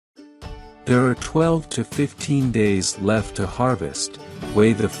There are 12 to 15 days left to harvest.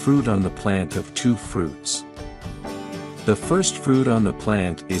 Weigh the fruit on the plant of 2 fruits. The first fruit on the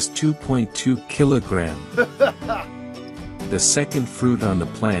plant is 2.2 kilograms. The second fruit on the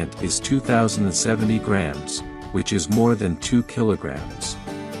plant is 2,070 grams, which is more than 2 kilograms.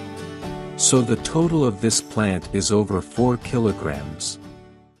 So the total of this plant is over 4 kilograms.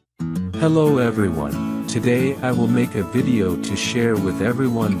 Hello everyone, today I will make a video to share with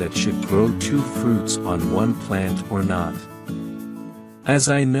everyone that should grow 2 fruits on one plant or not. As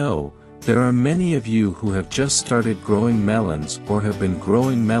I know, there are many of you who have just started growing melons or have been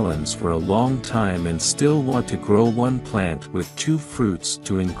growing melons for a long time and still want to grow one plant with 2 fruits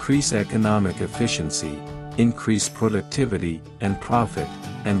to increase economic efficiency, increase productivity and profit,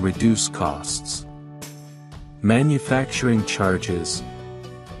 and reduce costs. Manufacturing charges.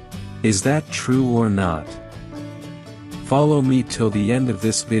 Is that true or not? Follow me till the end of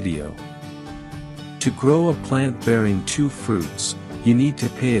this video. To grow a plant bearing 2 fruits, you need to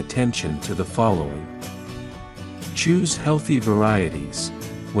pay attention to the following. Choose healthy varieties.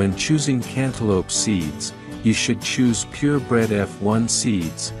 When choosing cantaloupe seeds, you should choose purebred F1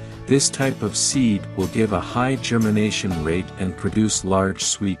 seeds. This type of seed will give a high germination rate and produce large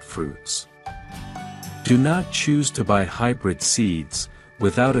sweet fruits. Do not choose to buy hybrid seeds.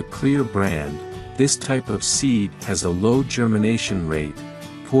 Without a clear brand, this type of seed has a low germination rate,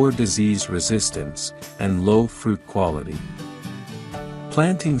 poor disease resistance, and low fruit quality.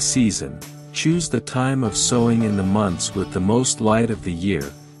 Planting season. Choose the time of sowing in the months with the most light of the year.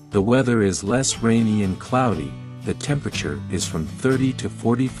 The weather is less rainy and cloudy. The temperature is from 30 to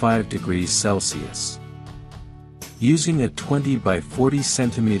 45 degrees Celsius. Using a 20 by 40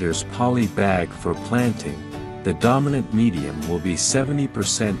 centimeters poly bag for planting, the dominant medium will be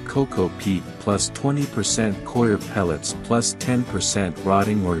 70% cocoa peat plus 20% coir pellets plus 10%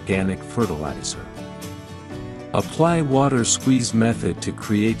 rotting organic fertilizer. Apply water squeeze method to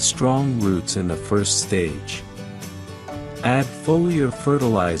create strong roots in the first stage. Add foliar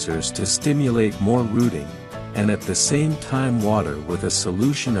fertilizers to stimulate more rooting, and at the same time water with a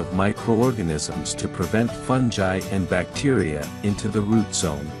solution of microorganisms to prevent fungi and bacteria into the root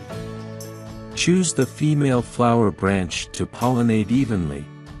zone. Choose the female flower branch to pollinate evenly,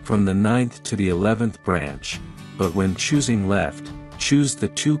 from the 9th to the 11th branch, but when choosing left, choose the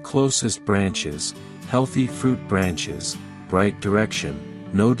 2 closest branches, healthy fruit branches, bright direction,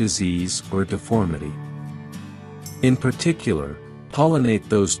 no disease or deformity. In particular, pollinate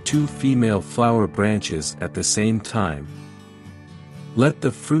those 2 female flower branches at the same time. Let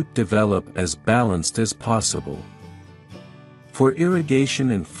the fruit develop as balanced as possible. For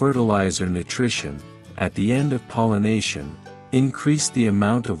irrigation and fertilizer nutrition, at the end of pollination, increase the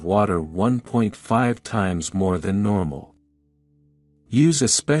amount of water 1.5 times more than normal. Use a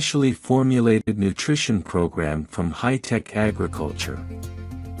specially formulated nutrition program from high-tech agriculture.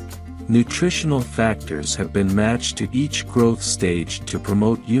 Nutritional factors have been matched to each growth stage to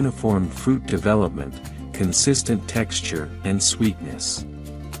promote uniform fruit development, consistent texture, and sweetness.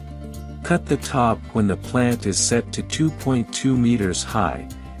 Cut the top when the plant is set to 2.2 meters high,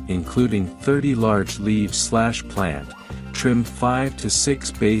 including 30 large leaves/plant. Trim 5 to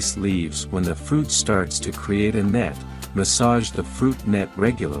 6 base leaves when the fruit starts to create a net. Massage the fruit net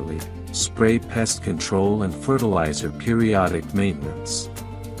regularly. Spray pest control and fertilizer periodic maintenance.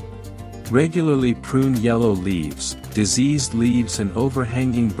 Regularly prune yellow leaves, diseased leaves and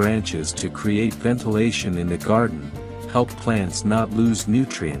overhanging branches to create ventilation in the garden. Help plants not lose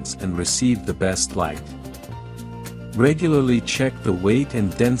nutrients and receive the best light. Regularly check the weight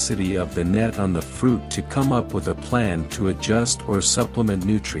and density of the net on the fruit to come up with a plan to adjust or supplement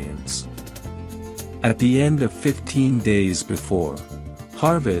nutrients. At the end of 15 days before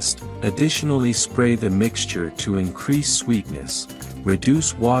harvest, additionally spray the mixture to increase sweetness.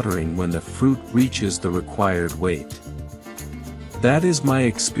 Reduce watering when the fruit reaches the required weight. That is my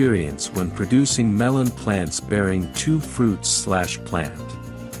experience when producing melon plants bearing 2 fruits/plant.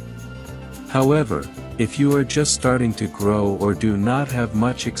 However, if you are just starting to grow or do not have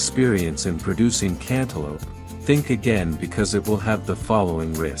much experience in producing cantaloupe, think again because it will have the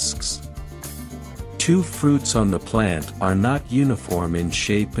following risks. 2 fruits on the plant are not uniform in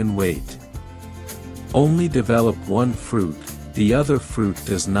shape and weight. Only develop one fruit, the other fruit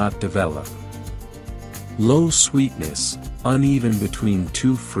does not develop. Low sweetness, uneven between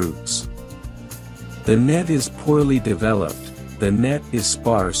 2 fruits. The net is poorly developed, the net is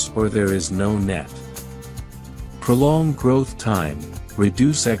sparse or there is no net. Prolonged growth time,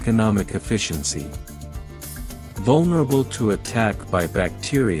 reduce economic efficiency. Vulnerable to attack by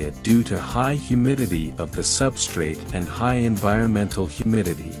bacteria due to high humidity of the substrate and high environmental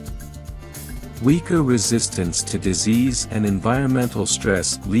humidity. Weaker resistance to disease and environmental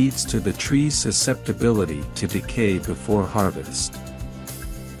stress leads to the tree's susceptibility to decay before harvest.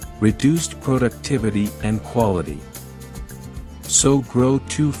 Reduced productivity and quality. So grow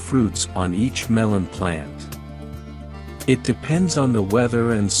 2 fruits on each melon plant. It depends on the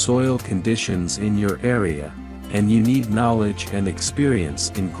weather and soil conditions in your area, and you need knowledge and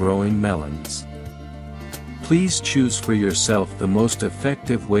experience in growing melons. Please choose for yourself the most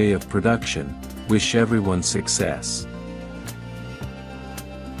effective way of production. Wish everyone success.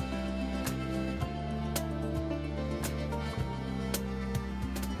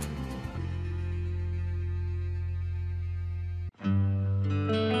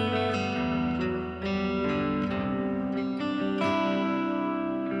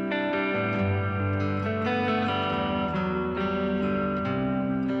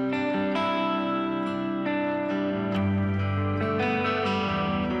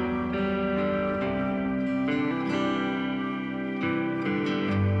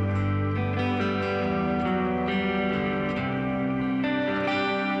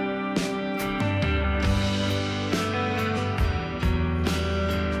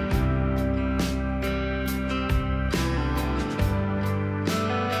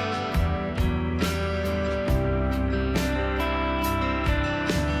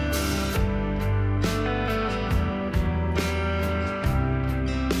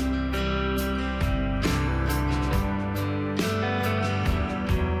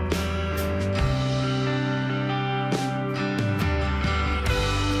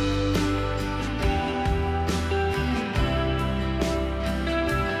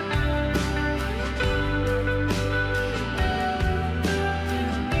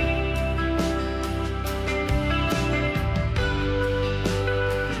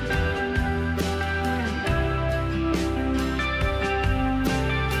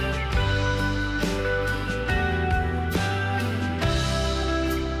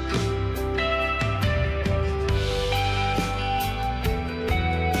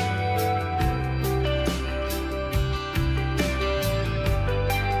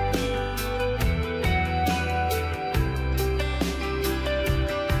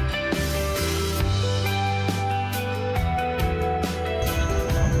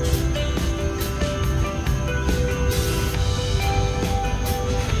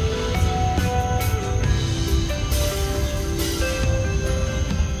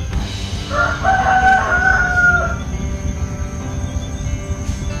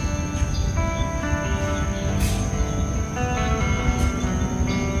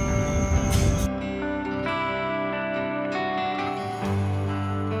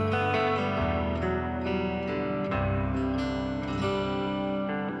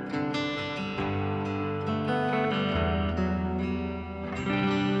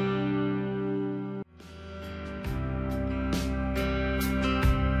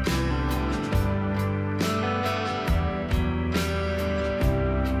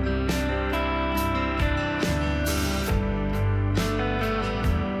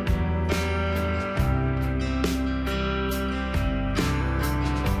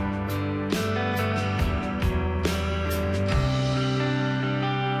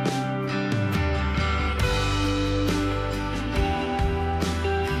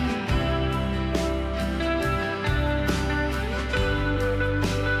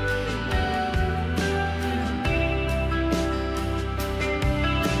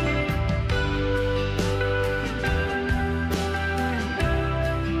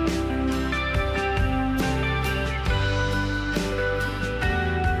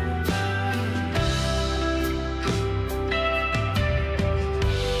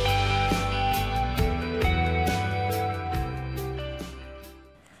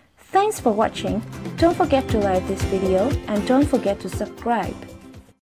 Thanks for watching. Don't forget to like this video and don't forget to subscribe.